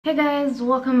Hey guys,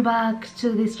 welcome back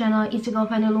to this channel. It's your girl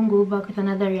Fanny&jessy back with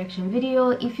another reaction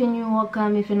video. If you're new,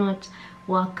 welcome. If you're not,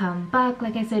 welcome back.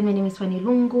 Like I said, my name is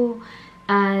Fanny&jessy,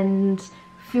 and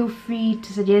feel free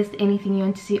to suggest anything you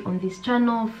want to see on this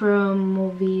channel, from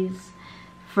movies,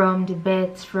 from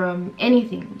debates, from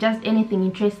anything, just anything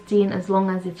interesting, as long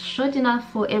as it's short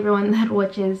enough for everyone that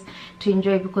watches to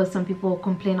enjoy, because some people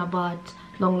complain about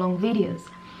long videos.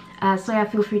 So yeah,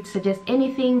 feel free to suggest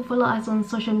anything. Follow us on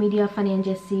social media,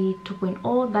 Fanny&jessy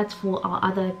 2.0. That's for our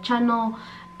other channel.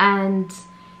 And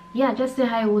yeah, just say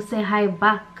hi, we'll say hi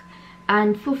back.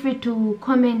 And feel free to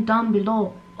comment down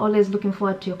below. Always looking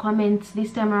forward to your comments.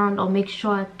 This time around, I'll make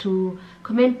sure to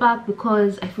comment back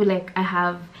because I feel like I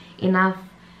have enough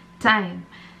time.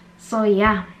 So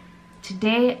yeah,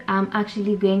 today I'm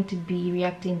actually going to be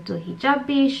reacting to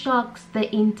Hijabi shocks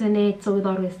the internet. So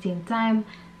without wasting time,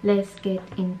 let's get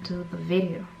into the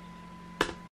video.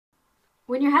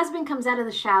 When your husband comes out of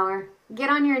the shower, get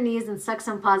on your knees and suck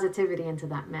some positivity into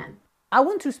that man. I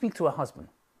want to speak to her husband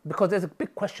because there's a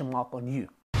big question mark on you.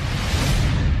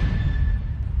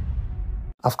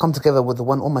 I've come together with the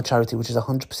One Ummah charity, which is a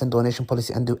 100% donation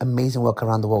policy and do amazing work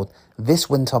around the world. This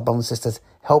winter, brothers and sisters,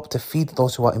 help to feed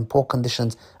those who are in poor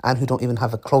conditions and who don't even have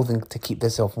the clothing to keep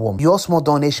themselves warm. Your small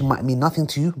donation might mean nothing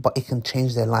to you, but it can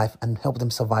change their life and help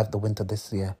them survive the winter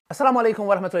this year. Assalamu alaikum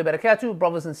wa rahmatullahi wa barakatuh,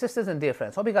 brothers and sisters and dear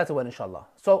friends. Hope you guys are well, inshallah.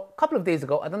 So, a couple of days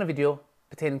ago, I done a video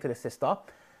pertaining to the sister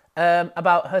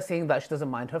about her saying that she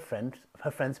doesn't mind her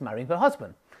friends marrying her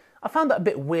husband. I found that a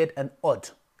bit weird and odd.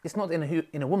 It's not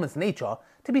in a woman's nature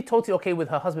to be totally okay with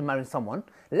her husband marrying someone,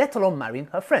 let alone marrying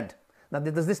her friend. Now,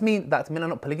 does this mean that men are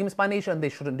not polygamous by nature and they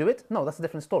shouldn't do it? No, that's a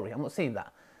different story. I'm not saying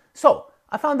that. So,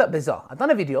 I found that bizarre. I've done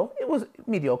a video, it was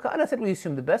mediocre, and I said we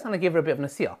assume the best, and I gave her a bit of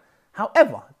nasiyah.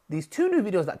 However, these two new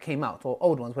videos that came out, or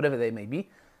old ones, whatever they may be,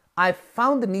 I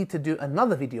found the need to do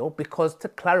another video because to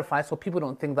clarify so people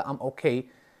don't think that I'm okay,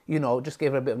 you know, just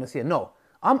gave her a bit of nasiyah. No,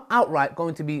 I'm outright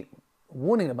going to be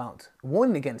warning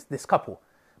against this couple.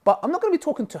 But I'm not going to be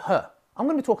talking to her. I'm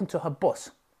going to be talking to her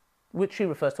boss, which she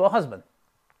refers to her husband,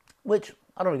 which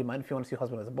I don't really mind. If you want to see your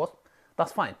husband as a boss,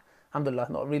 that's fine. Alhamdulillah,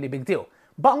 not really a big deal.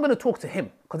 But I'm going to talk to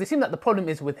him because it seems that the problem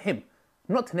is with him,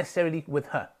 not necessarily with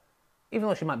her, even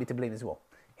though she might be to blame as well.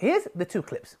 Here's the two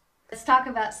clips. Let's talk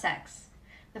about sex.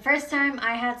 The first time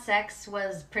I had sex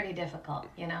was pretty difficult,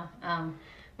 you know.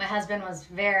 My husband was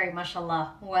very,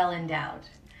 mashallah, well endowed.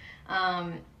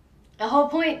 The whole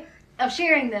point of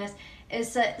sharing this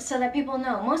is so that people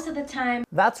know most of the time.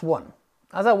 That's one.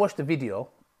 As I watched the video,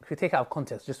 if you take it out of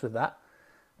context just with that,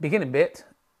 beginning bit,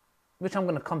 which I'm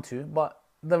going to come to, but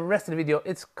the rest of the video,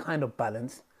 it's kind of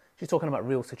balanced. She's talking about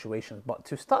real situations, but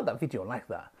to start that video like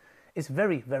that, it's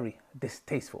very, very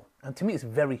distasteful. And to me, it's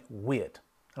very weird.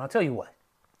 And I'll tell you why.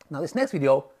 Now, this next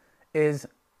video is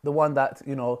the one that,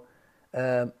 you know,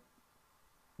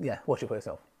 yeah, watch it for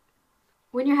yourself.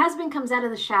 When your husband comes out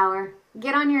of the shower,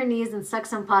 get on your knees and suck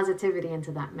some positivity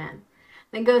into that man.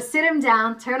 Then go sit him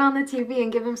down, turn on the TV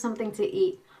and give him something to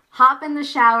eat. Hop in the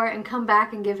shower and come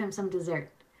back and give him some dessert.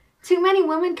 Too many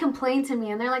women complain to me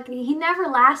and they're like, he never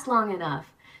lasts long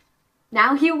enough.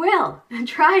 Now he will.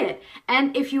 Try it.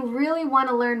 And if you really want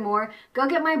to learn more, go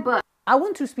get my book. I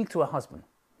want to speak to her husband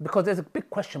because there's a big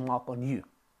question mark on you.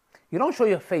 You don't show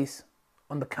your face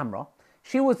on the camera.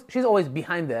 She's always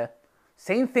behind there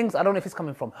saying things. I don't know if it's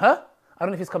coming from her. I don't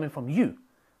know if it's coming from you.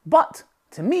 But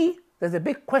to me, there's a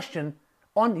big question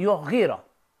on your ghira,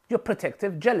 your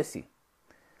protective jealousy.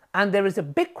 And there is a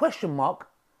big question mark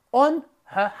on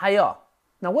her haya.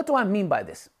 Now, what do I mean by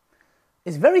this?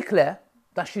 It's very clear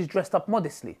that she's dressed up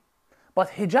modestly. But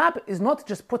hijab is not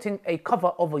just putting a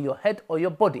cover over your head or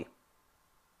your body.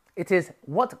 It is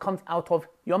what comes out of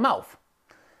your mouth.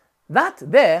 That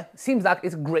there seems like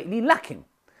it's greatly lacking.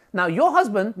 Now, your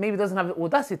husband maybe doesn't have the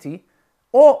audacity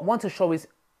or want to show his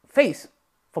face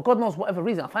for God knows whatever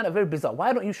reason. I find it very bizarre.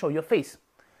 Why don't you show your face?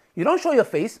 You don't show your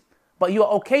face, but you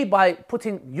are okay by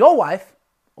putting your wife,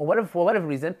 or whatever, for whatever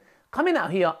reason, coming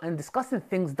out here and discussing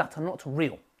things that are not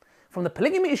real. From the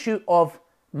polygamy issue of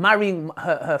marrying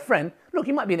her friend, look,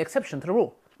 you might be an exception to the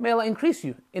rule. May Allah increase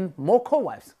you in more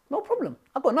co-wives. No problem.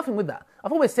 I've got nothing with that.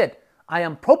 I've always said I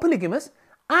am pro-polygamous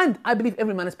and I believe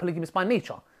every man is polygamous by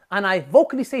nature. And I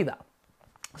vocally say that.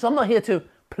 So I'm not here to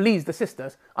please the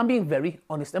sisters. I'm being very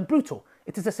honest and brutal.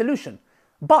 It is a solution.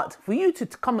 But for you to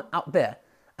come out there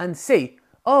and say,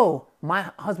 oh, my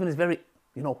husband is very,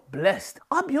 you know, blessed.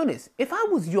 I'll be honest, if I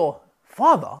was your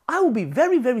father, I would be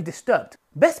very, very disturbed.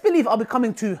 Best believe I'll be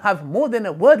coming to have more than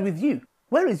a word with you.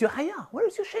 Where is your haya? Where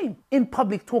is your shame? In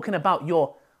public talking about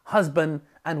your husband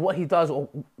and what he does or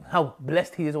how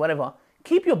blessed he is or whatever.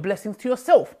 Keep your blessings to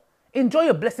yourself. Enjoy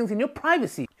your blessings in your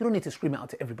privacy. You don't need to scream it out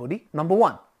to everybody. Number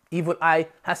one, evil eye,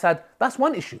 hasad, that's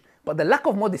one issue. But the lack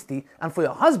of modesty, and for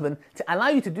your husband to allow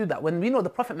you to do that, when we know the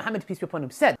Prophet Muhammad, peace be upon him,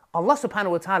 said, Allah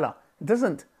subhanahu wa ta'ala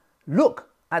doesn't look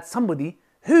at somebody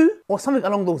who, or something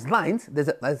along those lines,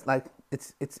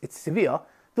 it's severe,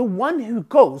 the one who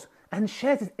goes and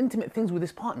shares his intimate things with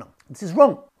his partner. This is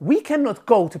wrong. We cannot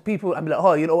go to people and be like,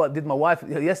 oh, you know what, did my wife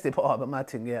yesterday put about my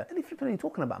thing, yeah. What are you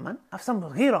talking about, man? Have some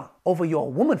ghira over your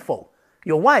woman folk,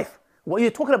 your wife. What you're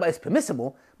talking about is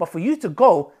permissible, but for you to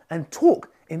go and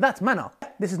talk in that manner,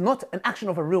 this is not an action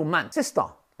of a real man. Sister,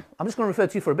 I'm just going to refer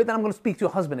to you for a bit, then I'm going to speak to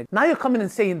your husband. Now you're coming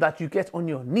and saying that you get on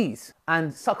your knees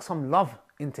and suck some love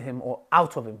into him or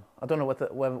out of him. I don't know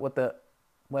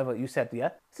whatever you said,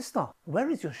 yeah? Sister, where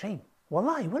is your shame?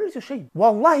 Wallahi, where is your shame?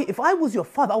 Wallahi, if I was your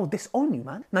father, I would disown you,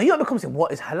 man. Now you have to come saying,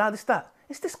 what is halal, this, that?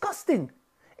 It's disgusting.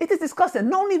 It is disgusting.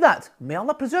 Not only that, may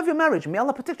Allah preserve your marriage. May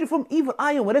Allah protect you from evil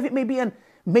eye or whatever it may be. And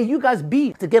may you guys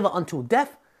be together until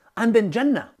death and then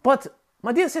Jannah. But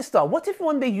my dear sister, what if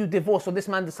one day you divorce or this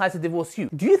man decides to divorce you?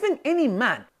 Do you think any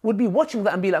man would be watching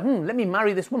that and be like, let me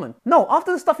marry this woman? No,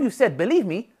 after the stuff you said, believe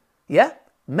me, yeah,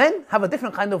 men have a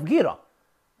different kind of gira.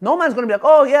 No man's going to be like,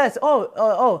 oh yes,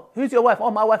 who's your wife?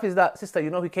 Oh, my wife is that sister, you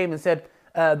know, who came and said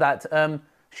that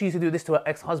she used to do this to her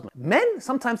ex-husband. Men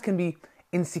sometimes can be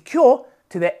insecure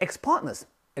to their ex-partners.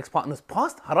 Ex-partners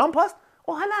past, haram past,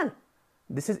 or halal.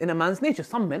 This is in a man's nature.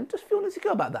 Some men just feel insecure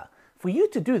about that. For you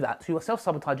to do that, so you are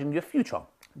self-sabotaging your future,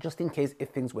 just in case if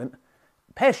things went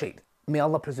pear-shaped. May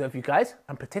Allah preserve you guys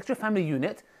and protect your family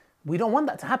unit. We don't want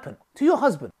that to happen. To your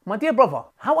husband, my dear brother,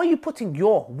 how are you putting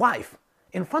your wife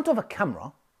in front of a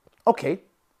camera? Okay,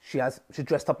 she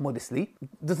dressed up modestly.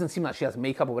 Doesn't seem like she has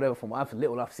makeup or whatever from what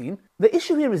I've seen. The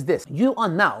issue here is this. You are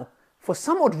now, for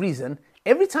some odd reason,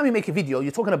 every time you make a video,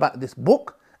 you're talking about this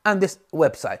book and this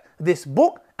website. This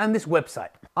book and this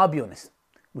website. I'll be honest.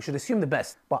 We should assume the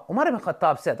best. But Umar ibn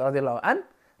Khattab said, radiallahu anh,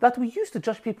 that we used to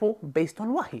judge people based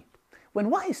on wahi. When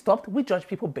wahi stopped, we judge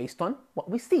people based on what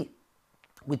we see.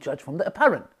 We judge from the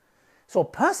apparent. So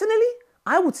personally,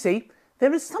 I would say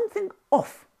there is something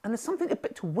off. And it's something a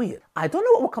bit weird. I don't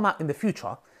know what will come out in the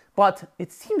future, but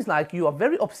it seems like you are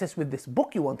very obsessed with this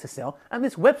book you want to sell and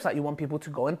this website you want people to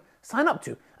go and sign up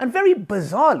to. And very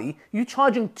bizarrely, you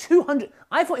charging 200,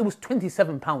 I thought it was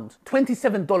 £27,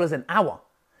 $27 an hour.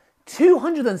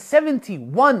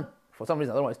 271, for some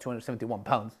reason, I don't know why it's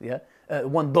 £271, yeah?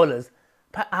 $1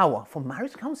 per hour for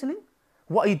marriage counseling?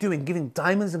 What are you doing, giving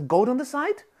diamonds and gold on the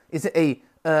side? Is it a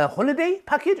holiday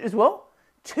package as well?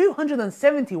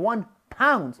 £271.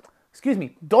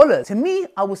 Dollars. To me,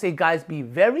 I would say, guys, be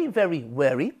very, very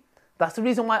wary. That's the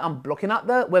reason why I'm blocking out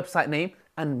the website name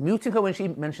and muting her when she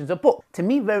mentions a book. To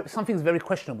me, something's very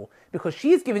questionable because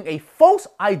she is giving a false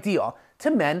idea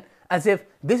to men as if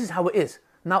this is how it is.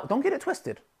 Now, don't get it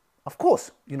twisted. Of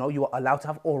course, you know, you are allowed to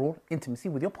have oral intimacy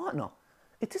with your partner.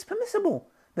 It is permissible.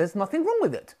 There's nothing wrong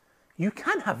with it. You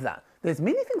can have that. There's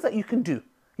many things that you can do.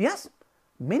 Yes,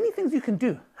 many things you can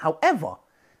do. However,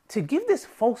 to give this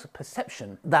false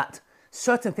perception that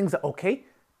certain things are okay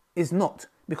is not,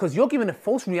 because you're giving a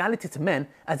false reality to men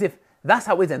as if that's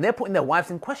how it is and they're putting their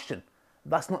wives in question.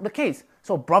 That's not the case.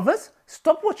 So brothers,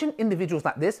 stop watching individuals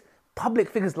like this, public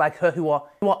figures like her who are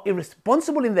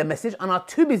irresponsible in their message and are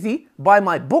too busy. Buy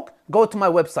my book, go to my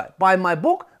website. Buy my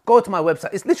book, go to my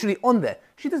website. It's literally on there.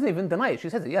 She doesn't even deny it. She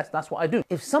says, yes, that's what I do.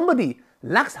 If somebody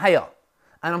lacks haya,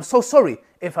 and I'm so sorry,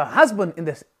 if her husband in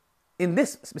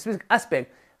this specific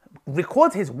aspect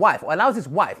records his wife or allows his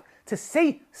wife to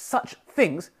say such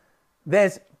things,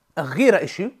 there's a ghira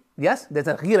issue. Yes, there's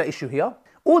a ghira issue here.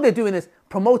 All they're doing is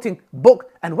promoting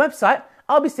book and website.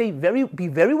 I'll be saying be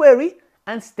very wary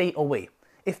and stay away.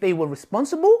 If they were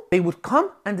responsible, they would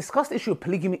come and discuss the issue of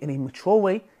polygamy in a mature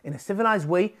way, in a civilized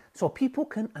way, so people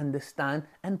can understand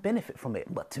and benefit from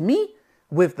it. But to me,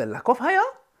 with the lack of haya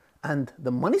and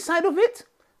the money side of it,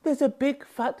 there's a big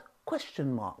fat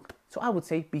question mark. So I would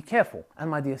say be careful. And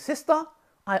my dear sister,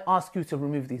 I ask you to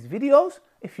remove these videos.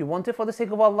 If you want it for the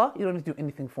sake of Allah, you don't need to do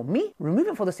anything for me. Remove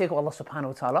it for the sake of Allah subhanahu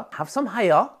wa ta'ala. Have some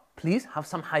haya, please have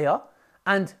some haya.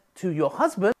 And to your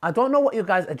husband, I don't know what your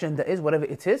guys' agenda is, whatever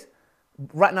it is.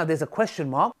 Right now there's a question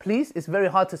mark. Please, it's very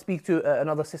hard to speak to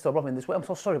another sister or brother in this way. I'm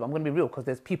so sorry, but I'm going to be real because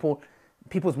there's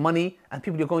people's money and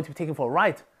people you're going to be taking for a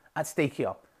ride at stake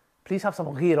here. Please have some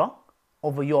ghira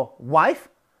over your wife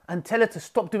and tell her to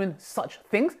stop doing such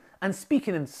things and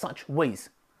speaking in such ways.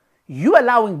 You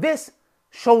allowing this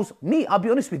shows me, I'll be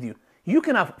honest with you, you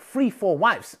can have 3-4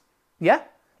 wives, yeah?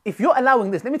 If you're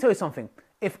allowing this, let me tell you something.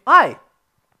 If I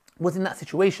was in that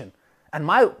situation and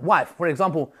my wife, for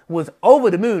example, was over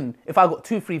the moon if I got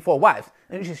 2, 3, 4 wives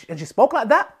and she spoke like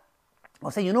that,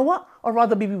 I'll say, you know what? I'd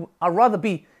rather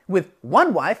be with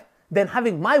one wife than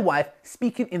having my wife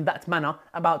speaking in that manner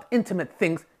about intimate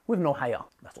things with no haya.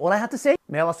 That's all I had to say.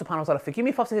 May Allah subhanahu wa ta'ala forgive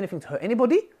me if I've said anything to hurt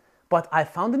anybody. But I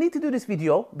found the need to do this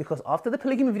video because after the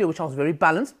polygamy video, which I was very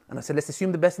balanced, and I said, let's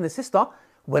assume the best in the sister.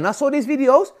 When I saw these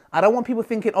videos, I don't want people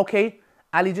thinking, okay,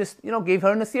 Ali just, gave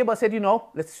her an nasiyah, but said,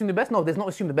 let's assume the best. No, there's not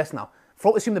assume the best now.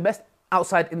 Throw assume the best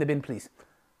outside in the bin, please.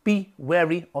 Be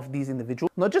wary of these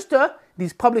individuals. Not just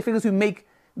these public figures who make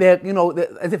their,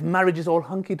 as if marriage is all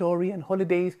hunky-dory and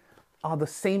holidays are the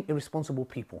same irresponsible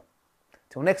people.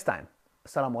 Till next time,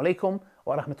 Assalamu alaikum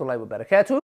wa rahmatullahi wa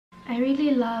barakatuh. I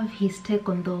really love his take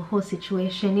on the whole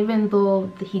situation, even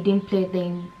though he didn't play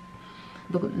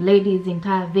the lady's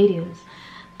entire videos.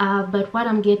 But what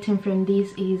I'm getting from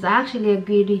this is I actually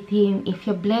agree with him. If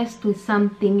you're blessed with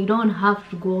something, you don't have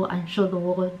to go and show the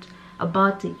world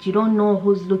about it. You don't know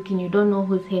who's looking, you don't know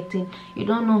who's hating, you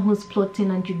don't know who's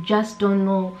plotting, and you just don't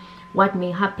know what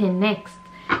may happen next.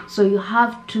 So you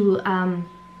have to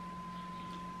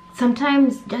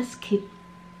sometimes just keep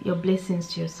your blessings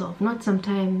to yourself. Not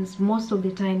sometimes, most of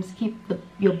the times, keep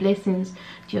your blessings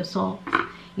to yourself,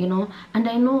 and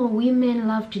I know women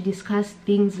love to discuss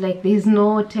things like there's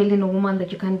no telling a woman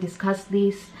that you can't discuss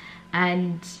this,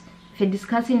 and if you're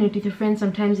discussing it with your friends,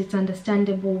 sometimes it's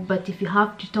understandable, but if you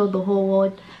have to tell the whole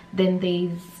world, then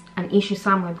there's an issue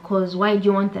somewhere, because why do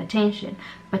you want the attention?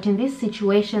 But in this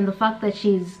situation, the fact that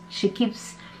she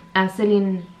keeps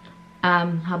selling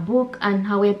her book and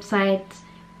her website,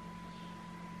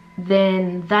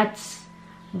 then that's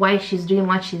why she's doing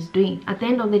what she's doing. At the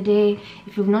end of the day,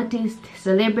 if you've noticed,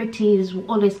 celebrities will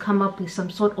always come up with some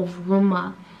sort of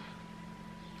rumor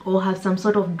or have some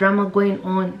sort of drama going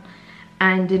on,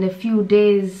 and in a few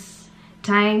days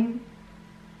time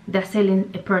they're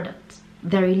selling a product,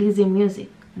 they're releasing music,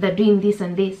 they're doing this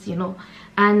and this,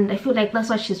 and I feel like that's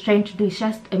what she's trying to do. It's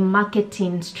just a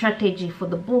marketing strategy for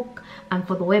the book and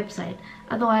for the website.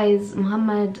 Otherwise,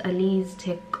 Muhammad Ali's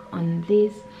take on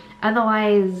this,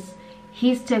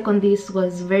 his take on this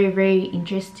was very, very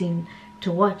interesting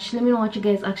to watch. Let me know what you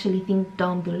guys actually think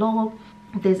down below.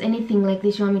 If there's anything like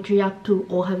this you want me to react to,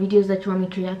 or have videos that you want me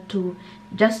to react to,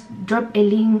 just drop a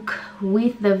link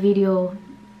with the video,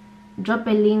 drop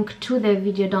a link to the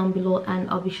video down below, and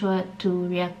I'll be sure to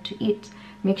react to it.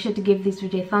 Make sure to give this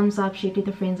video a thumbs up, share it with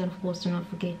your friends, and of course do not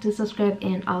forget to subscribe,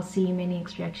 and I'll see you in my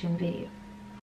next reaction video.